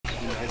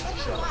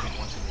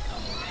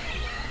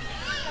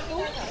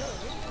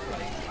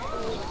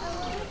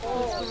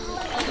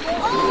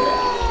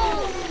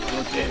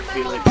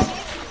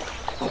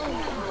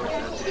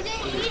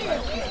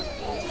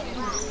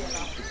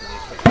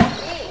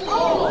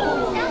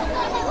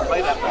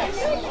Play that bass.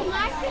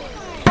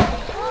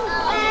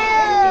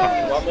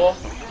 One more.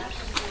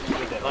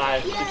 Bye.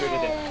 Keep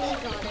drinking it.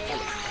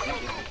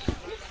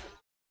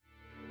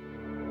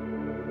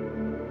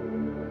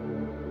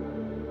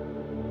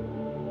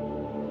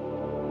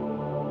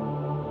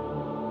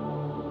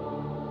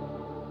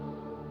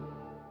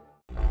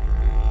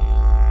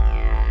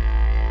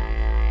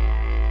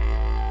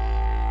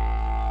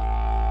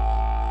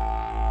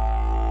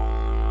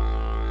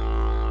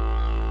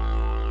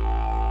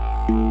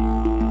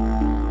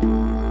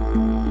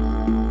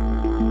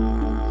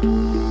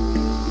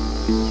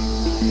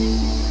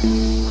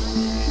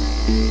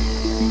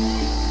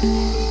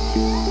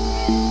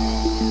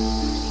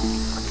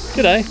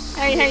 G'day.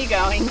 Hey, how you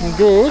going? I'm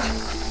good.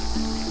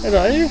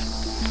 Hello.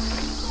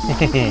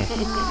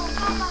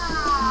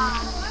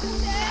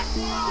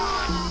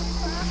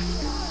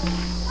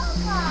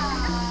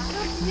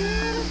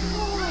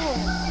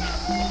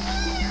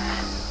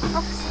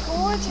 Oh, it's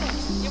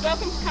gorgeous. You're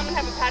welcome to come and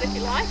have a pat if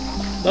you like.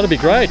 That'd be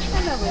great.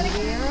 Hello, Vera.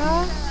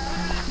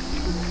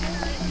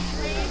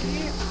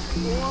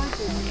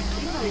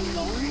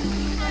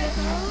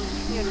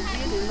 You've got a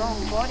really long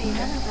body,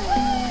 haven't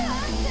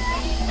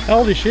you? How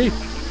old is she?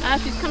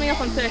 She's coming up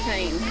on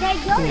 13.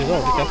 Years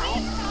old, okay.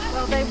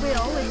 Well, they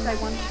will if they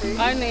want to.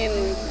 Only in...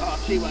 oh,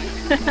 she won't.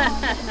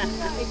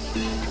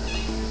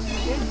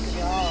 Good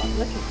job.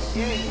 Look at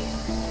you.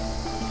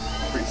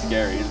 Pretty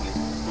scary, isn't it?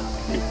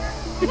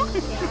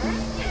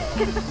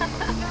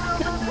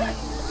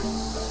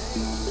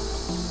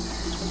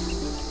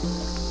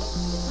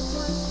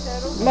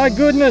 My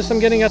goodness, I'm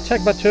getting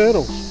attacked by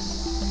turtles.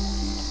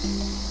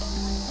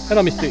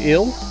 Hello, Mr.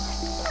 Eel.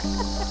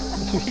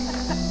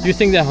 Do you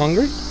think they're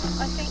hungry?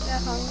 I think they're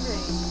hungry.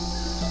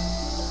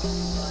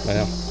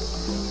 Wow.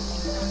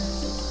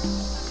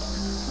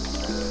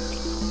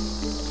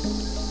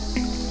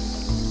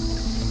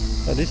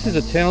 So this is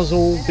the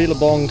Townsville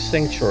Billabong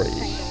Sanctuary.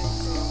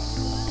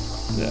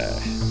 Yeah.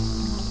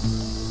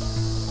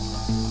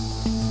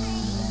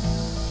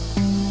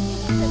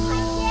 I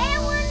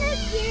dare one of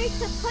you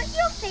to put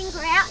your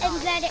finger out and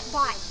let it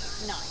bite.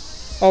 No.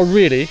 Oh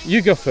really?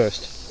 You go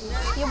first.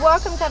 You're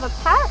welcome to have a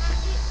pat,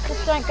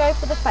 just don't go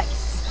for the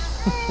face.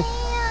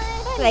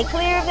 So they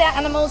clear of their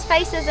animals'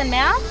 faces and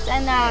mouths,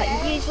 and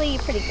usually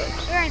you're pretty good.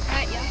 They won't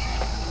hurt you.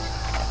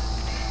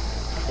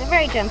 They're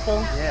very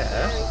gentle.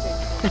 Yeah.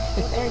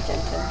 Very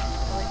gentle.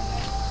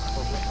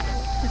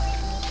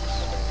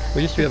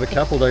 We used to have a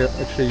couple that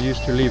actually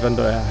used to live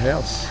under our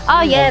house.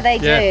 Oh yeah, they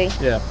do.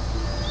 Yeah.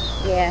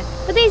 Yeah.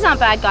 But these aren't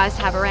bad guys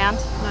to have around.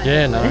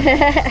 Yeah, no.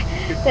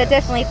 They're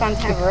definitely fun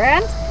to have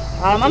around.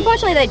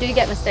 Unfortunately, they do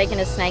get mistaken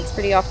as snakes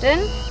pretty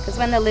often, because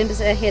when the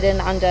limbs are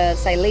hidden under,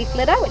 say, leaf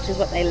litter, which is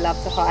what they love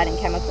to hide and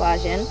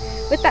camouflage in,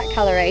 with that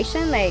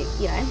coloration, they,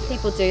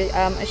 people do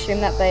assume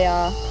that they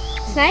are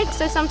snakes.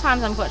 So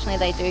sometimes, unfortunately,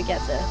 they do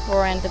get the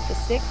raw end of the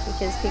stick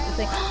because people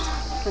think,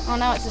 oh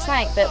no, it's a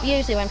snake. But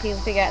usually, when people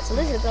figure out it's a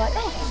lizard, they're like,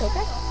 oh, it's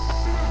okay.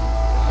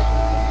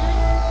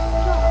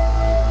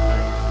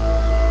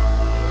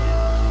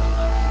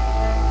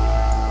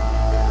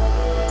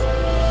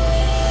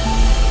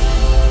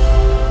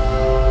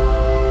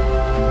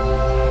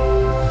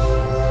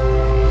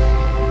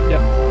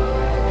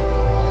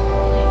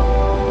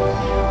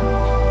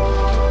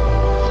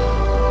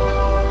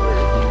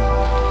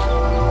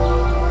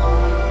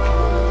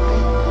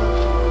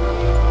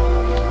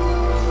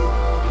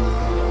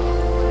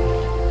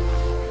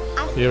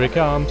 Here he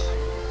comes. He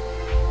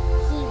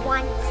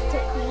wants to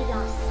eat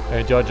us.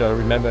 Hey Jojo,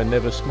 remember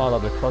never smile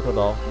at the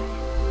crocodile.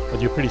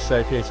 But you're pretty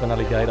safe here, it's an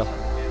alligator.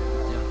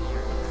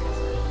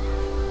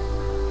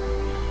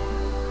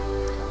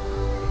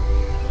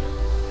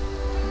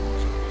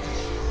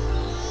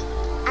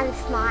 I'm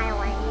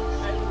smiling.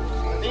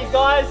 These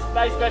guys,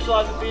 they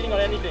specialise in feeding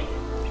on anything.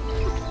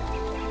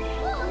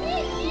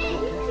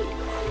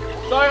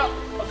 So, I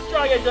was just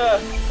trying to get to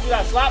do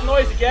that slap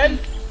noise again.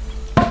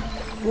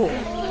 Ooh.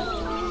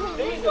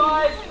 These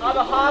guys are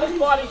the hardest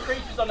biting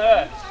creatures on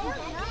earth.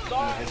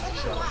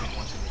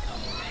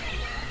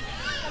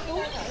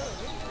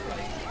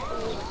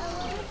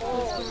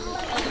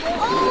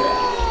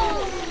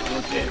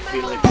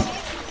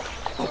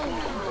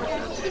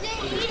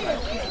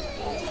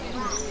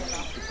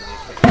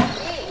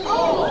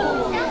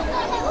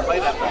 Play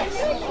that bass.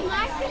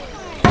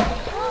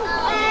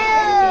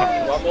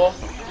 One more.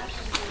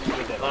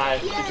 Bye.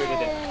 Keep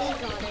drinking it.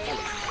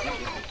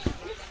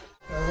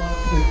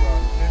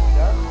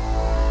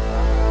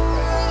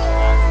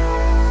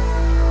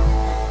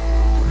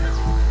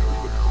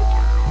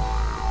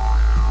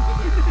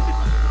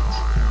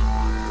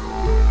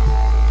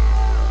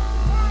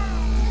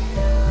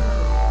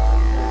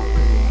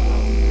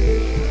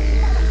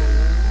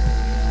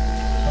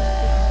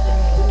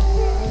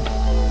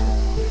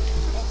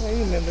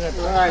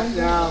 Right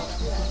now,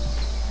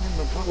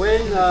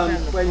 when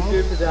when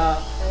Jupiter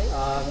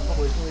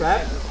was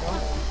trapped,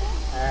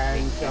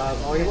 and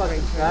he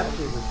wasn't trapped,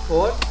 he was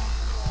caught.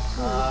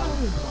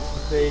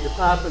 The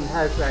department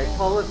has a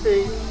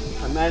policy,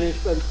 a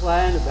management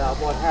plan about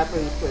what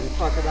happens when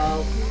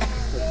crocodiles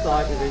are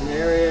sighted in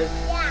areas.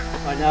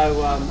 I know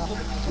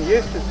we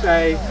used to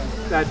say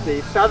that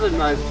the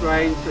southernmost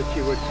range that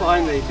you would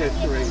find these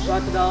estuarine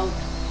crocodiles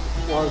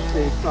was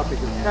the Tropic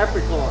of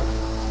Capricorn,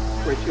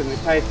 which in the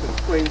case of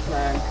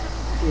Queensland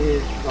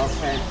is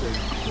Rockhampton.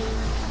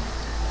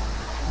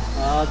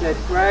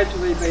 They've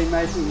gradually been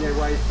making their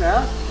way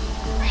south.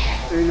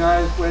 Who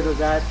knows whether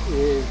that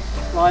is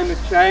climate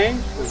change,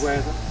 or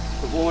whether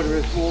the water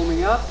is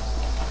warming up,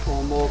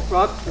 or more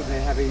crops and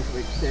they're having to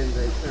extend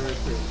their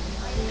territory.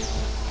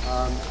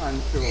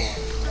 Unsure.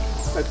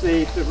 But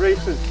the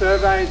recent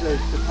survey the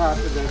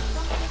department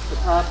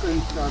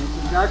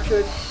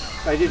conducted,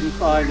 they didn't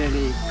find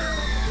any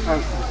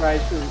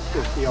concentrations,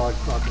 just the odd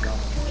crocodile.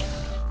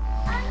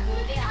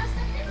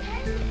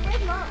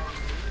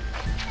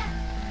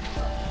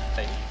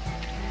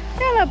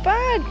 Hello,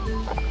 bud.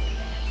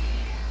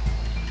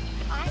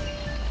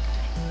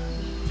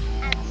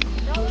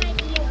 No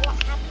idea what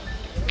happened.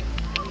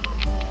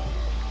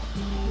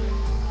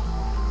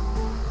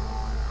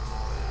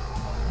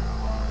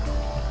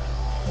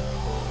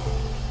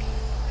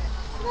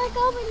 Like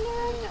over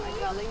there.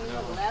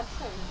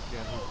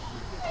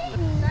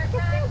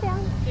 Just sit down.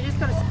 You just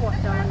got to squat,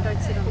 darling.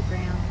 Don't sit on the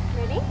ground.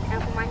 Ready?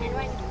 I'll put my hand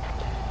right.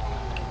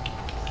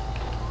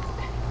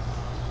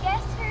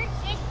 Guess who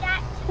did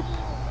that to me?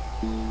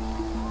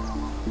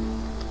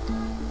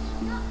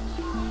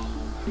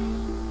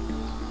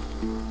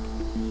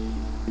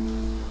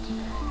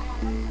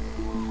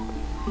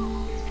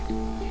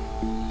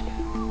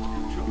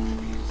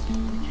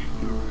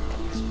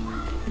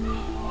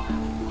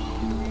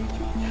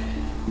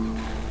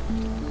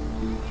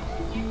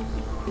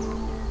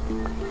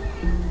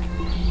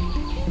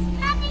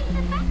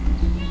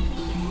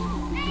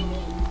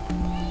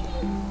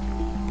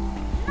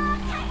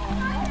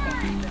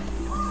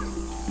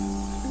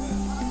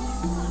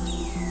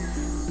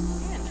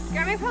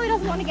 Grammy probably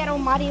doesn't want to get all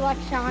muddy like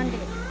Sean did.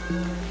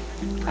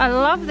 I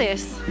love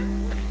this.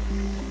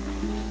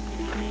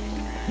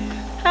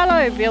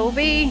 Hello,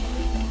 Bilby.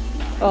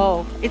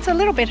 Oh, it's a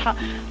little bit hard.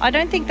 I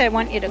don't think they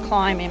want you to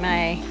climb him,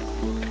 eh?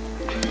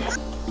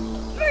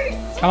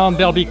 Come on,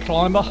 Bilby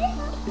climber. You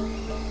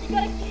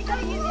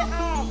gotta use your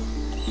arms.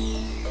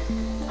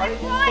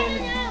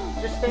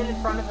 Just stand in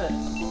front of it.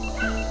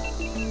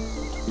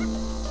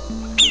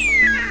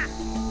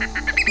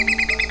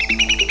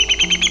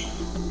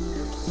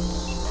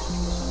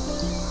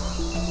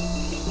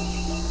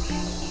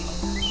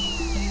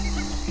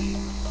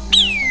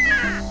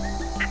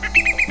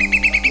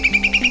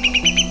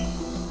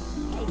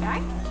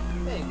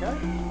 There you go.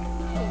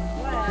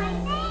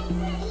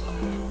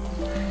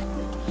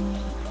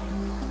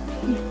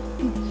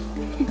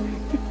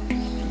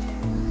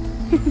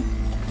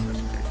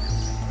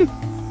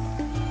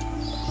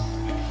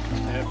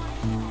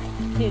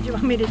 Here, do you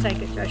want me to take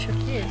it, Joshua?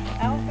 Yeah.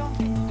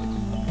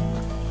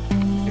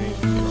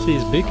 See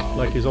his beak,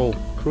 like he's all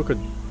crooked.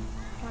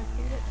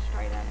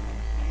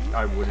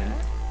 I wouldn't.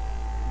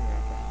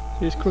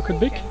 See his crooked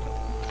beak,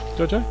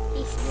 Jojo?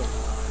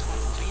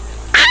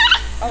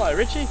 Hello,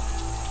 Richie.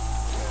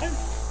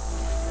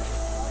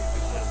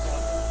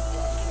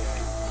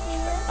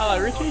 Hello,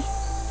 Richie.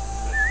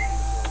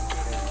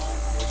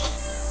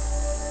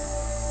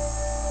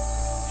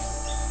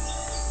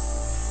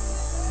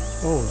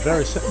 Oh,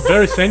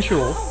 very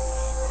sensual.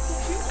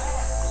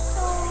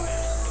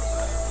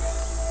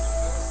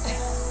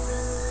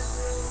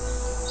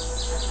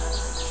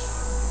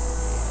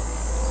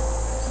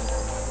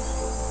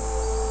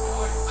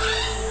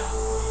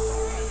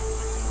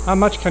 How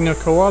much can your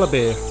koala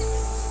bear?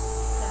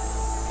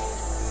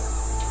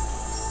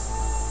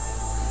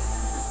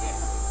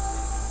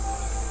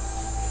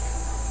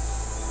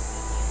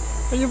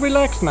 Are you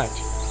relaxed, mate?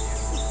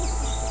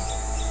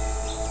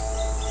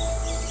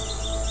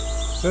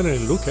 Certainly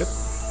look it.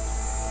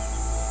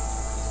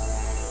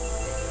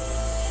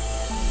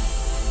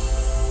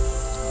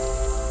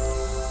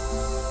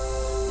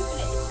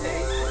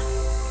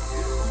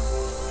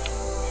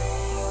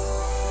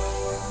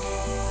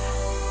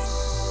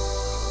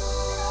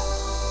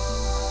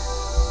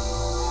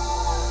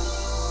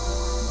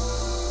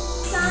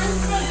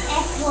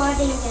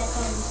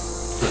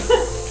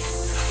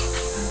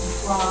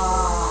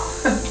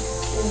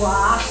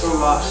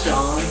 Wow,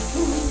 Sean.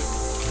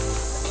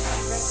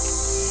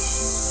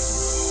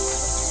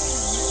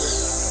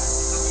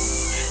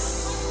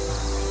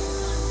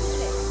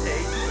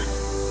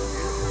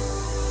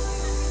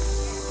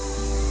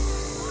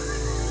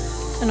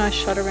 A nice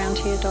shot around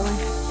here, darling.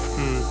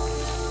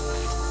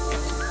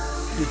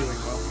 You're doing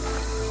well.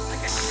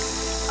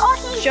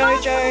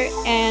 Jojo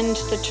and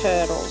the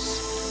turtles.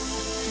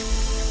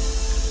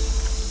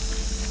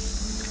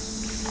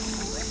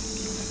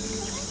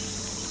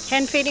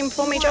 Hand feed him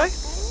for me, Joe?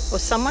 Or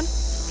someone?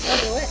 I'll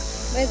do it.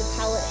 Where's the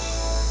pallet?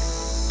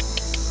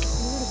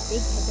 A little big,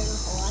 I don't know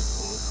if I like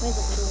you. Where's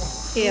the little one?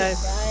 Here.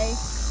 There you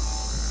go.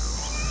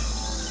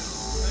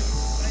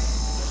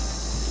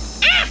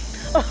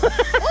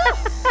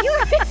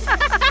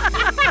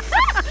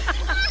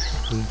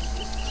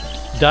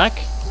 Duck.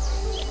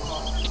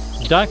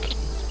 Duck.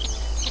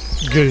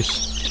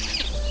 Goose.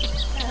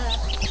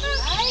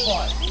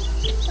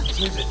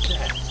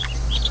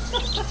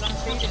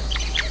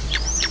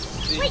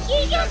 Wait,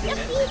 you got to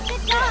feed the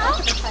dog.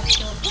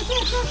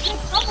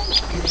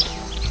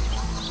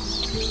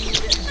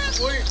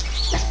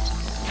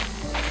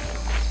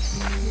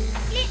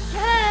 It's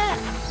her.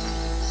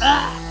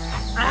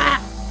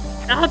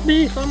 Help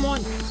me,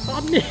 someone!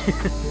 Help me!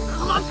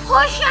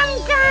 Push him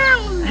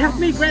down. Help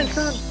me,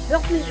 grandson!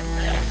 Help me!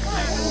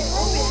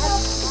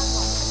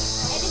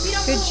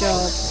 Good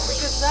job.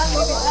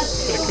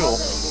 Pretty cool.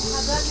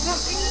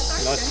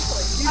 Nice.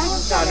 Beautiful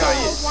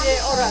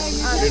marking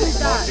on it.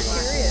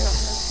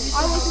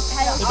 I want the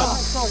tail.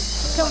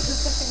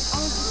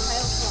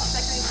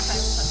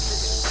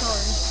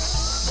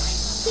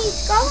 He's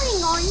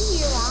going on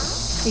you, huh?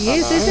 He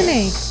is, isn't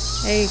he?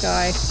 There you go.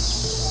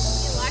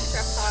 You like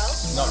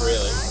reptiles? Not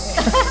really.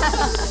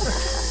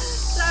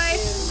 So,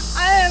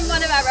 I am one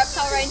of our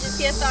reptile rangers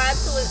here, so I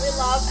absolutely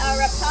love our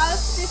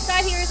reptiles. This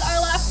guy here is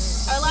Olaf.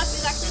 Olaf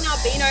is actually an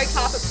albino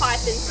carpet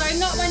python, so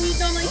not one you'd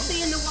normally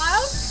see in the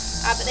wild,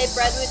 but they're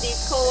bred with these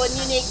cool and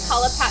unique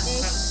colour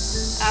patterns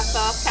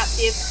for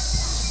captive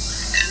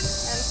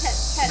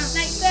pet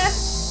snakes there.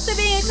 So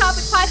being a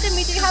carpet python,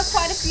 we do have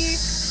quite a few,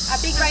 a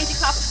big range of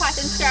carpet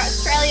pythons throughout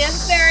Australia,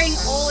 varying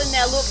all in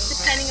their looks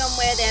depending on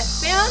where they're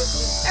found.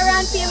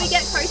 Around here we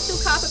get coastal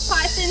carpet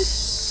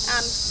pythons,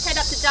 head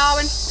up to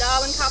Darwin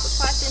carpet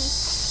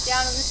pythons,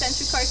 down on the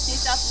central coast New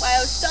South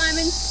Wales,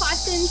 diamond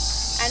pythons,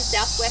 and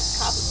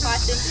southwest carpet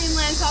pythons,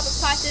 inland carpet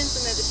pythons,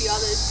 and there's a few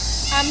others.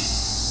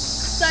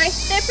 So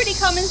they're pretty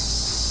common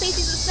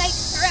species of snake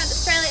around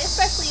Australia,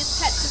 especially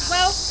as pets as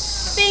well.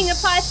 Being a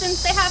python,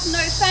 they have no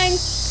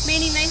fangs,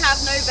 meaning they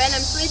have no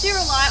venom, so they do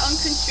rely on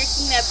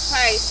constricting their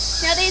prey.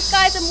 Now these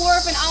guys are more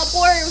of an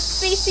arboreal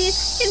species.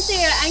 You can see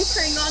her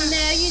anchoring on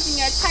there, using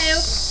her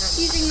tail,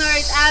 using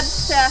those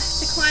abs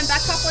to climb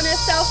back up on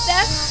herself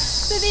there.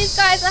 So these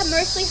guys are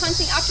mostly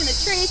hunting up in the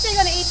trees. They're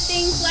going to eat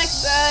things like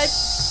birds,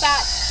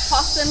 bats,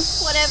 possums,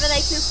 whatever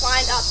they can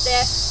find up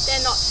there.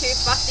 They're not too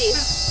fussy.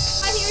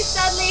 Right here is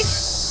Dudley.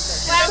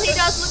 Well, he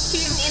does look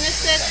cute and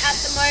innocent at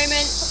the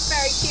moment,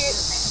 very cute.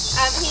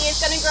 He is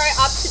going to grow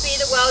up to be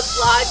the world's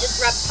largest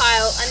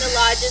reptile and the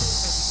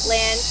largest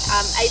land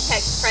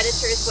apex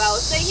predator as well.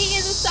 So he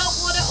is a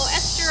saltwater or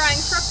estuarine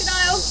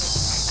crocodile.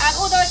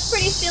 Although it's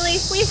pretty silly,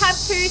 we have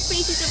two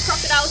species of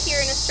crocodile here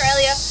in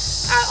Australia,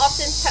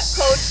 often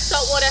called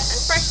saltwater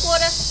and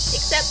freshwater,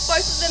 except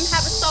both of them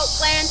have a salt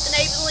gland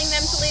enabling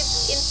them to live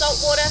in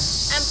saltwater,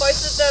 and both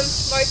of them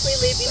mostly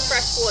live in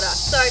freshwater.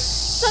 So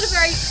it's not a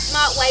very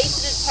smart way to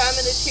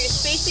determine the two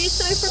species,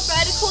 so we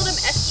prefer to call them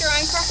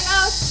estuarine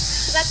crocodiles,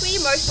 because that's where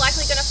you're most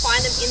likely going to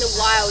find them in the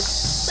wild.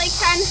 They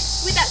can,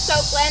 with that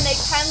salt gland, they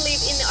can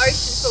live in the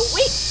ocean for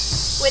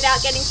weeks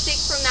without getting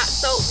sick from that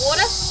salt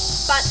water,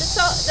 but the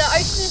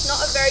ocean is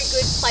not a very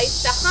good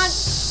place to hunt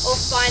or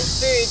find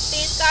food.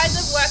 These guys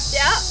have worked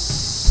out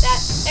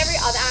that every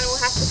other animal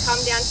has to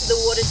come down to the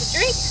water to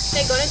drink.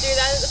 They're going to do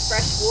that in the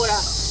fresh water.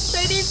 So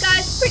these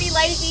guys are pretty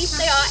lazy.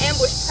 They are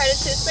ambush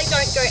predators. They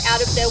don't go out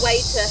of their way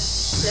to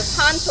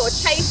hunt or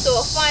chase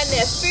or find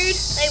their food.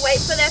 They wait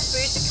for their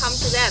food to come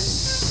to them.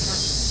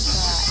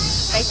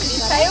 Base of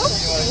his tail,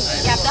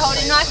 you have to hold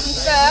it nice and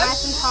firm,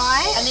 nice and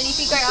high, and then if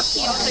you go up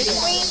here, also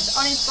squeeze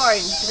on his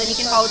bone, so then you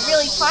can hold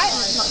really tight and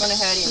it's not going to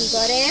hurt him. You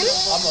got him?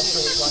 I'm not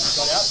sure which one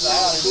got out.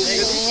 Now, I can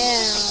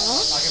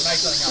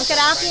make something up. look it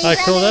up. How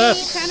cool that?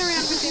 Turn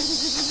around with him.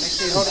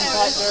 Hold him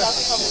tight there.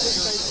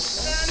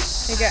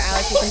 There you go,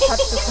 Alex, you can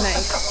touch the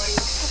snake.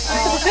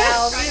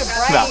 Al, you're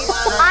brave.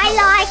 I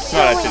like It's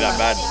not actually doing that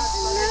bad.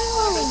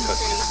 it. Touch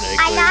the snake.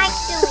 I like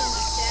doing it.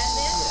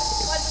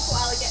 Once the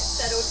koala gets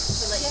settled,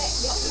 so like,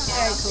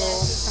 Very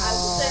cool.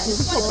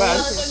 it's not bad.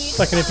 It's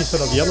like an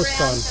episode of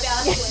Yellowstone.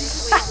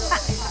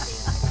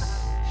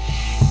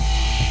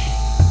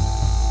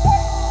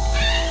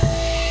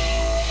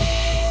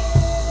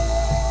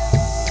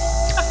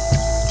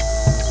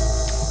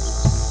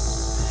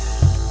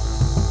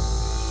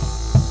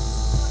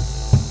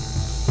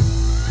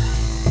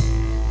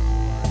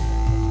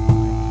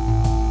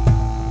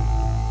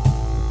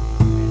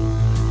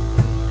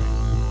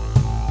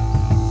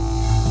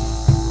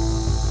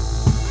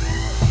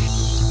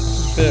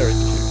 Very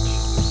cute.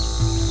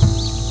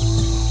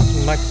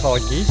 Macaw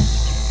geese.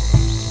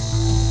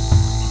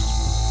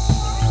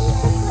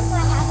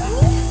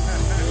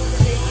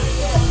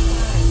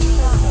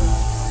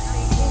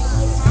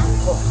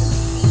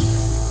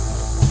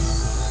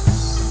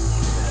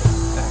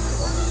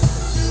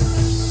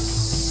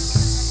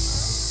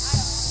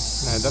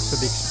 No, that's a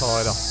big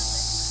spider.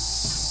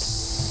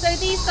 So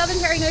these southern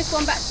hairy-nosed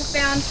wombats are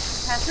found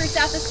through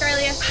South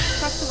Australia,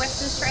 across to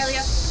Western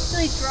Australia,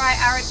 really dry,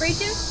 arid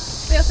regions.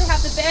 We also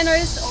have the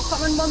bare-nosed or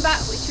common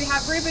wombat, which we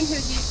have Ruben,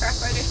 who's used for our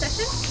photo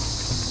sessions.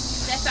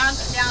 They're found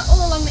down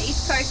all along the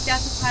east coast, down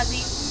to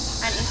Tassie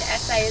and into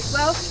SA as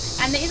well.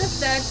 And there is a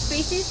third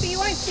species, but you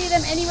won't see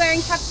them anywhere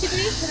in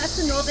captivity, and that's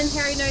the northern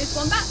hairy-nosed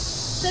wombat.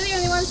 They're the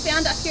only ones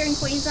found up here in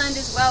Queensland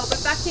as well,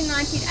 but back in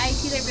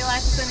 1980 they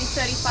realised there's only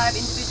 35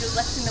 individuals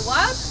left in the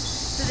wild,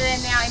 so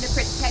they're now in a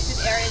protected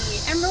area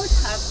near Emerald,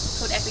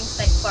 called Epping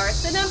State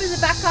Forest. The numbers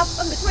are back up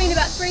on between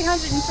about 300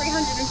 and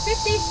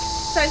 350,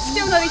 so it's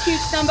still not a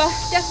huge number,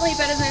 definitely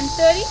better than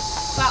 30,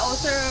 but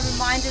also a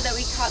reminder that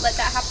we can't let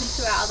that happen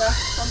to our other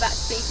wombat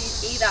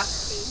species either.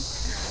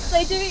 So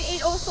they do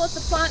eat all sorts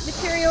of plant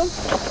material,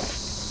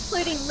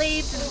 including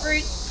leaves and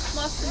roots,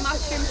 moss and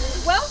mushrooms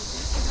as well.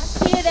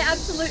 Here their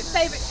absolute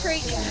favourite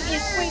treat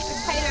is sweet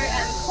potato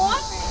and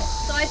corn.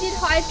 So I did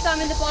hide some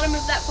in the bottom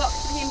of that box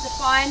for him to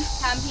find.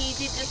 He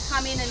did just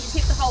come in and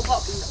tip the whole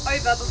box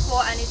over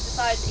before and he's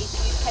decided to eat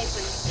the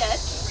newspaper instead.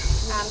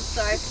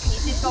 So he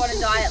did go on a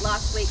diet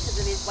last week because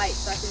of his weight,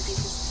 so I think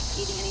he's just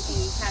eating anything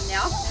he can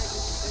now.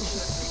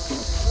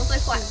 Also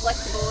quite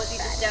flexible as he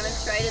just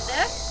demonstrated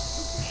there.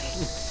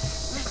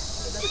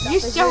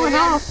 You're showing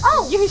off.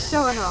 Oh, you're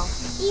showing off.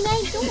 He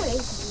made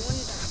noise.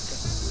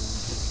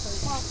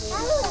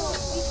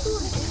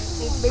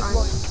 Big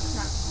boy.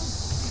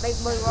 Big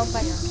boy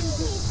Wombat.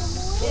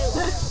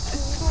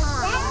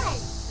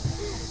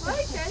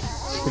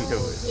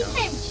 He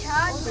came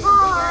charging.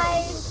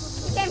 Hi.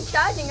 He came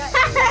charging at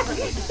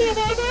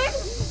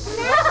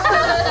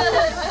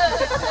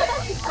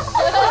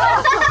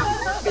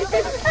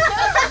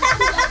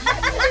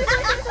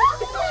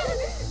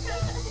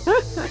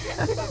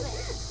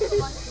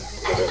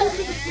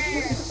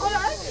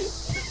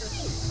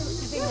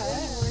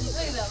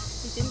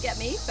He didn't get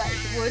me, but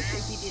he would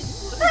if he did.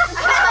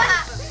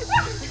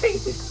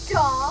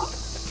 Stop.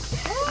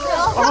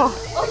 Oh,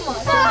 Oh my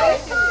God.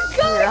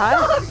 you're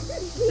right.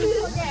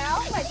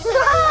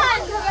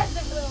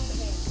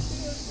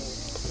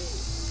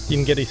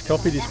 Didn't get his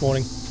coffee this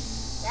morning.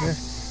 Yeah.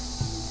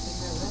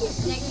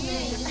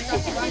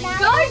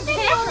 Go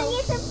down.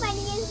 It's the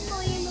funniest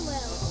boy in the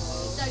world.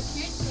 So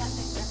cute.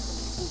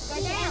 Go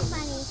down,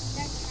 funny.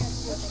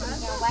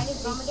 Wait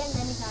his mum again,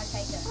 then he's gonna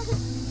take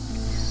it.